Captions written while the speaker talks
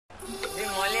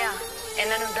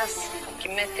इन्हां नूं दस कि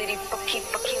मैं तेरी पक्की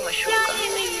पक्की मशूका। ये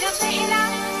मेरा पहला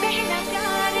पहला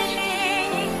प्यार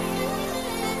है,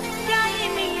 क्या ये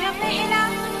मेरा पहला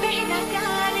पहला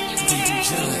प्यार है।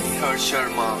 हर्ष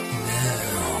शर्मा।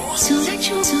 सूरज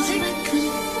मक्खन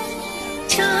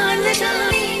चांद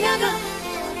जाने लगा,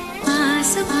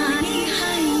 आसमानी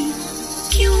हाय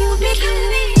क्यों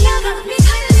बिखरने लगा,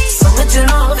 बिखरने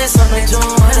समझना वे समझो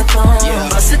हर तो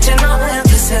बस चना है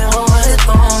किसे और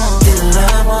तो दिल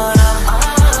हमारा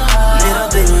मेरा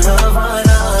दिल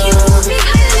हमारा क्यों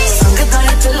बिखरने संगता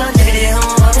है चला तेरे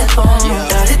हमारे तो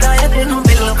डरता है तेनू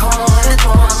दिल खोए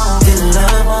तो दिल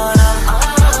हमारा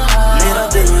मेरा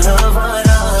दिल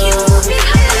हमारा क्यों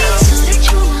बिखरने। सूरज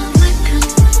मक्खन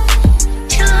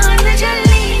चांद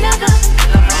जलने लगा,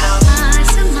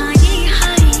 आसमानी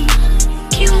हाय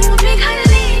क्यों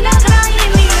बिखरने लगा। ये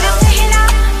मेरा पहला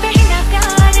पहला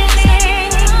प्यार है,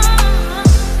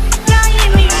 क्या ये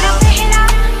मेरा पहला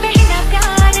पहला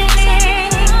प्यार है।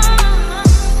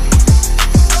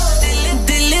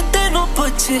 दिल तेनू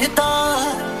पुछदा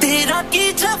तेरा की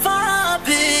जवाब,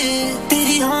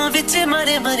 तेरी हाँ विच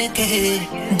मरे मर के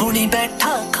बुनी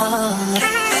बैठा खा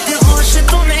होश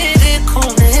तू मेरे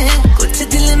खोने, कुछ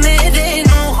दिल मेरे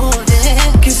नू होने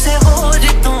किसे होर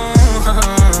तू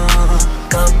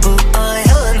कब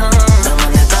आया ना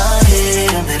दमनदा है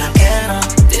मेरा कहना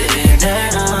तेरे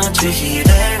नैना च ही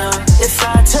रहना। If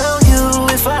I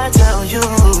tell you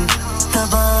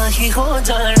तबाही हो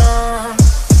जाना।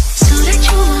 सूरज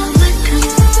मक्खन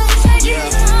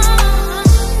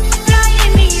क्या ये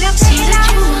मेरा पहला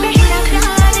पहला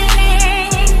प्यार है।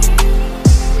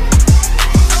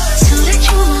 सूरज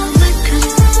मक्खन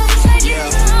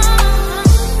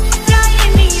क्या ये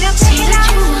मेरा पहला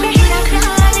पहला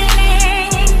प्यार है।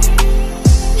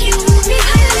 क्यों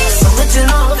बिखरने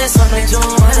समझना वे समझो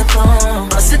हर तो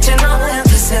बस चना है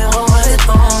किसे और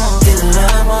तो दिल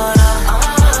हमारा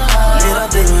मेरा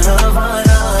दिल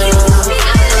हमारा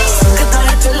संगता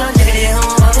है चला तेरे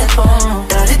हमारे तो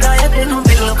डरता है तेनू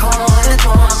दिल खोए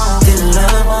तो दिल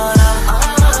हमारा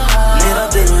मेरा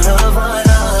दिल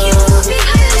हमारा क्यों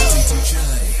बिखरने।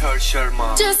 हर्ष Sharma.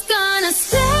 Just gonna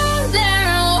stand there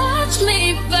and watch me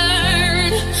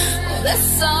burn. Well,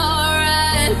 that's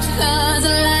alright, 'cause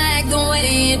I like the way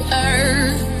it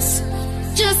hurts.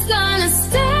 Just gonna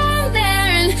stand there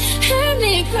and hear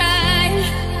me cry.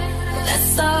 Well,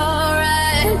 that's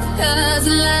alright, 'cause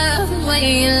I love the way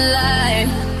you lie.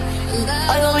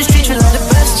 I always treat you like the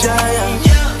best child.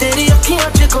 तेरी अखियां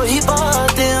च कोई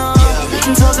बात है, we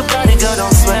can talk about it, girl,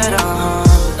 don't sweat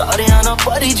तारियां ना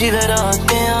परी जिवे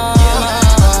राते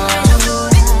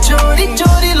चोरी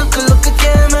चोरी लुक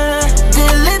के मैं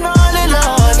दिल नाल ला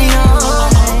लिया,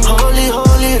 होली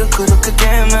होली रुक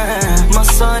के मैं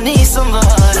मसानी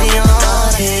संभालिया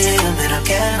मेरा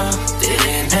कहना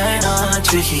तेरे नैना च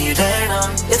ही रहना।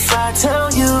 If I tell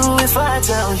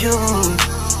you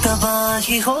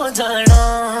तबाही हो जाना।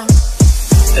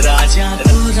 राजा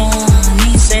तू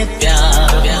रानी से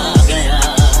प्यार आ गया,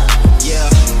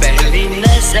 पहली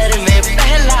नजर में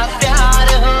पहला प्यार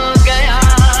हो गया।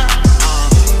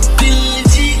 दिल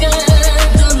जिगर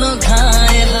दोनों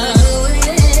घायल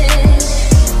हुए,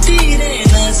 तेरे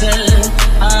नजर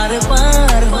आर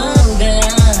पार हो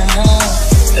गया।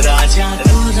 राजा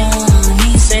तू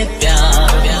रानी से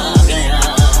प्यार आ गया,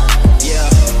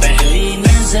 पहली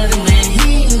नजर में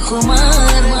ही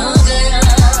खुमार हो गया।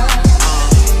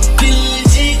 दिल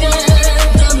जिगर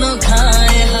दोनों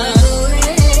घायल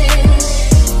हुए,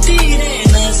 तेरे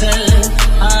नजर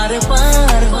आर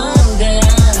पार हो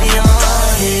गया।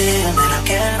 मेरा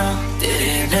कहना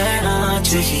तेरे नैना च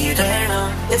ही रहना।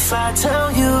 If I tell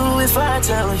you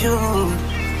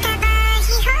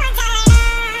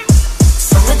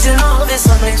समझना वे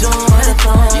समझो हर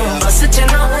तो बस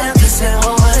चना है किसे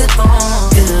और तो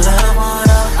दिल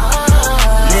हमारा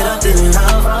मेरा दिल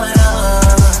हमारा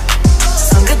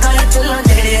संगता है चला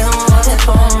तेरे हमारे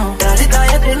तो डरता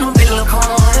है तेनू दिल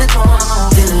खोए तो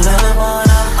दिल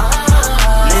हमारा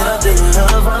मेरा दिल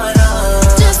हमारा।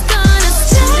 Just gonna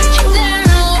stand there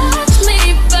and watch me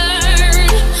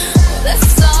burn.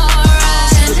 That's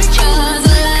alright, 'cause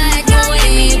I like the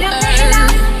way it hurts.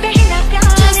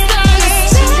 Just gonna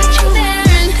stand there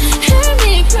and hear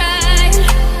me cry.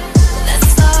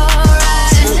 That's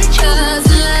alright, 'cause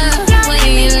I love the way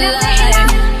you lie.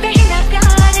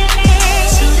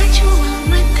 सूरज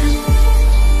मक्खन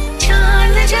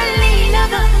चांद जलने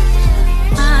लगा,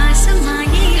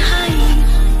 आसमानी हाय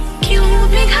क्यों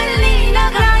बिखरने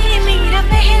लगा। ये मेरा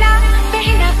पहला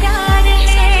पहला प्यार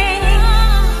है,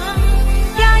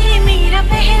 क्या ये मेरा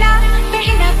पहला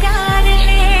पहला प्यार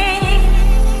है।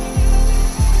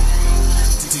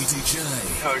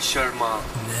 हर्ष Sharma.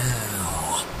 Now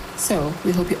So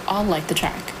we hope you all like the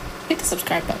track. Hit the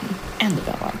subscribe button and the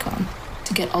bell icon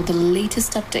to get all the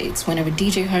latest updates whenever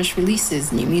DJ Harsh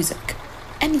releases new music.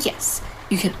 And yes,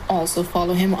 you can also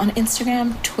follow him on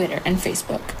Instagram, Twitter, and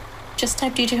Facebook. Just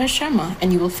type DJ Harsh Sharma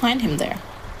and you will find him there.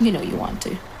 You know you want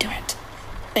to. Do it.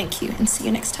 Thank you and see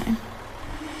you next time.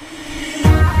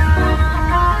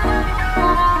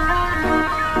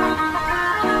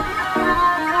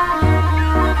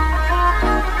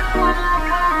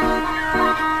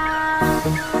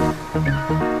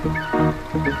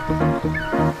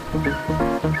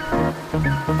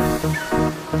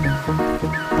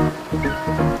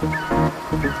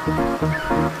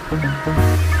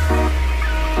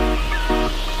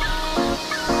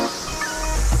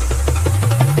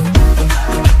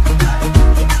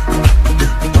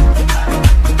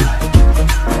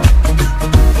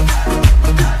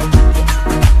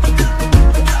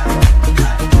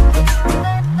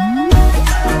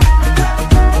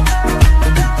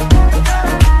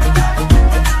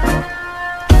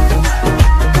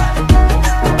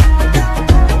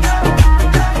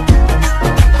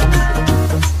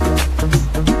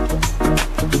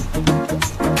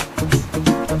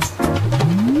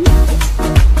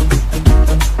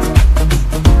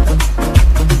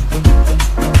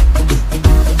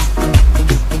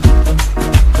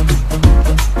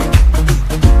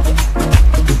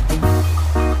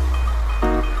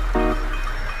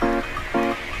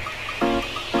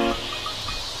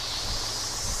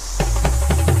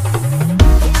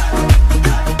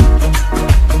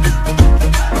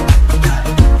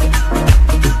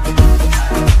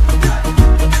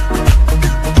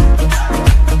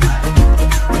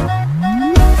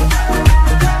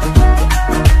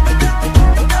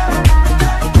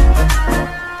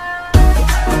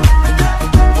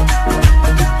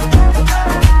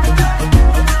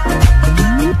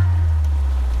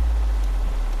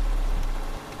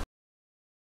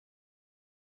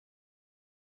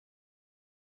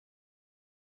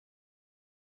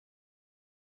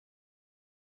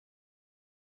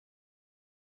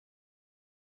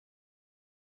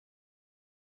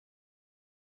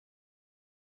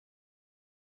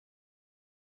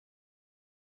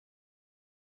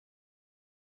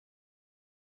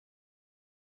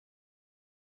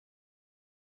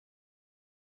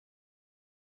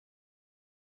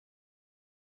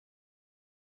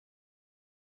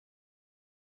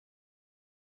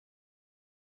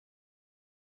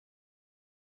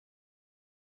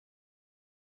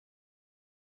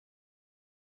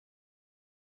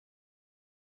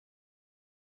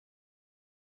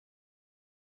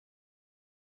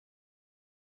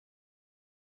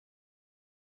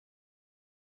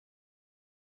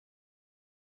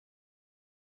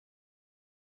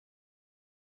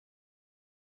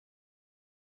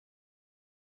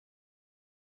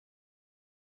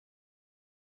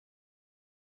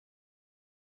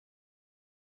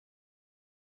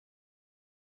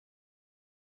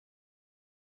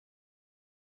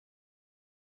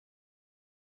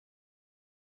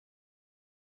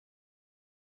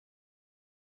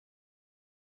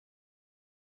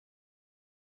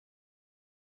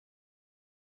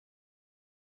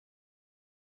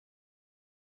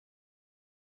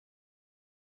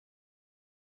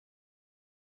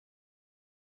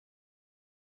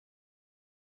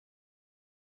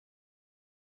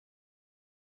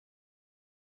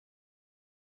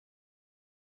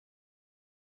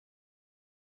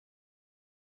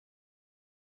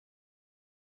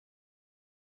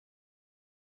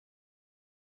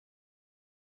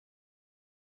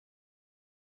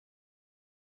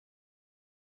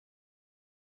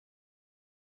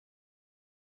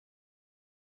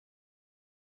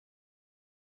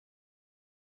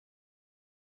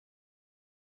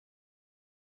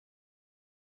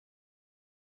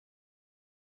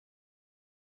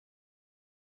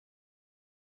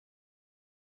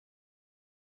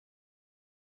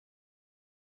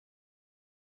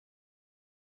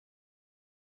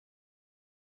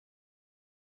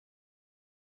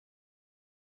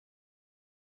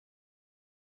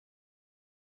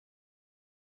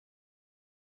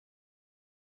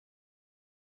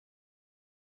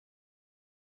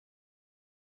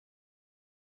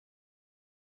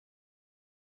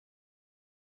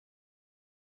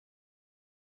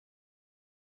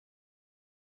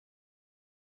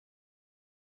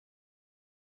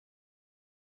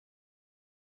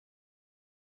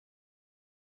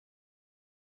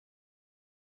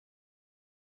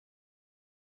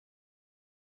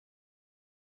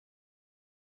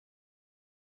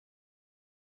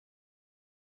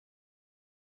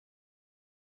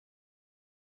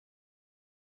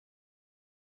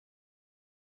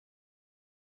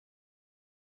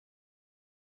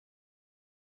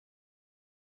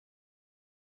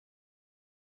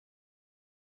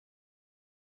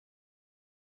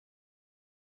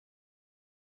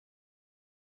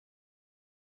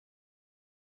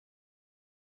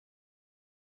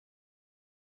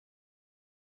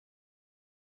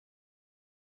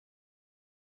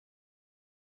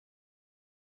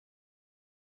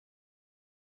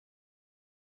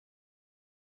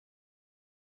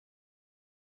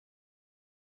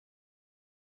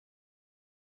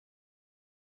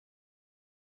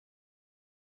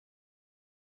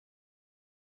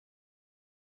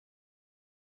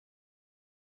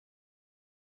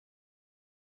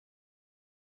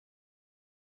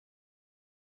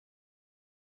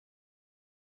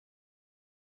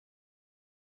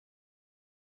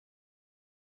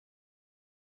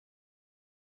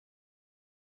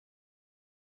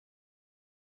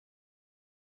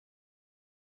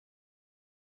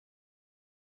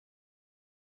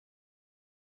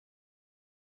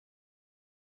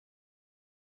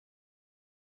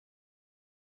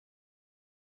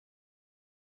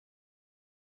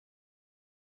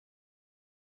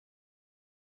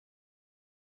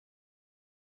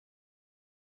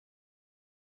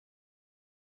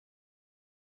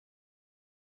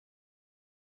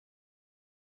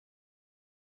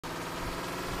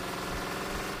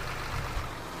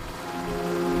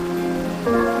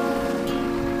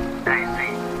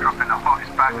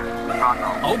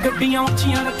 ਉਹ ਗੱਡੀਆਂ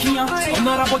ਉੱਚੀਆਂ ਰੱਖੀਆਂ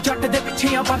ਉਹਨਾਂ ਰੱਬੋ ਜੱਟ ਦੇ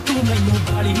ਪਿੱਛੇ ਆ ਪਰ ਤੂੰ ਮੈਨੂੰ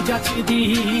ਗਾਲੀ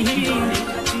ਜੱਚਦੀ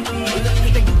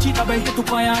ਤੇ ਗੁੱਚੀ ਦਾ ਬੈਲਟ ਤੂੰ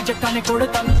ਪਾਇਆ ਜੱਟਾਂ ਨੇ ਕੋੜ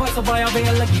ਤਨ ਫਸਵਾਇਆ ਵੇ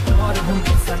ਲੱਗੀ ਟੋਰ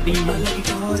ਹੁੰਦੀ ਸਾਡੀ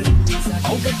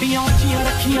ਉਹ ਗੱਡੀਆਂ ਉੱਚੀਆਂ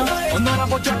ਰੱਖੀਆਂ ਉਹਨਾਂ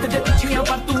ਰੱਬੋ ਜੱਟ ਦੇ ਪਿੱਛੇ ਆ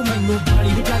ਪਰ ਤੂੰ ਮੈਨੂੰ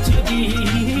ਗਾਲੀ ਜੱਚਦੀ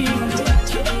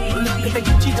ਤੇ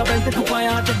ਗੁੱਚੀ ਦਾ ਬੈਲਟ ਤੂੰ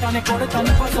ਪਾਇਆ ਜੱਟਾਂ ਨੇ ਕੋੜ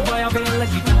ਤਨ ਫਸਵਾਇਆ ਵੇ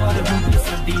ਲੱਗੀ ਟੋਰ ਹੁੰਦੀ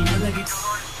ਸਾਡੀ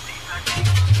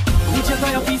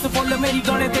जगह फीस फुल मेरी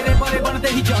गाने तेरे बारे बनते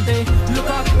ही जाते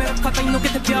लुका के मैं रखा तैनू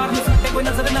किते प्यार में सकते कोई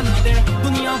नजर ना दे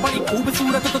दुनिया बड़ी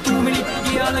खूबसूरत तो तू मिली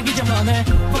ये अलग ही जहान है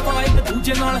पता एक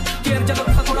दूजे नाल केर जब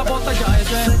सा थोड़ा बहुत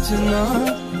जायज है सजना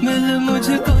मिल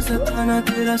मुझको सताना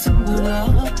तेरा संभला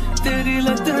तेरी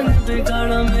लत ने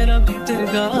बिगाड़ा मेरा भीतर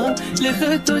का लिख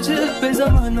तुझ पे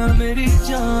जमाना मेरी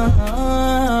जान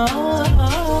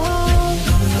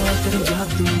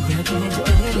जादू है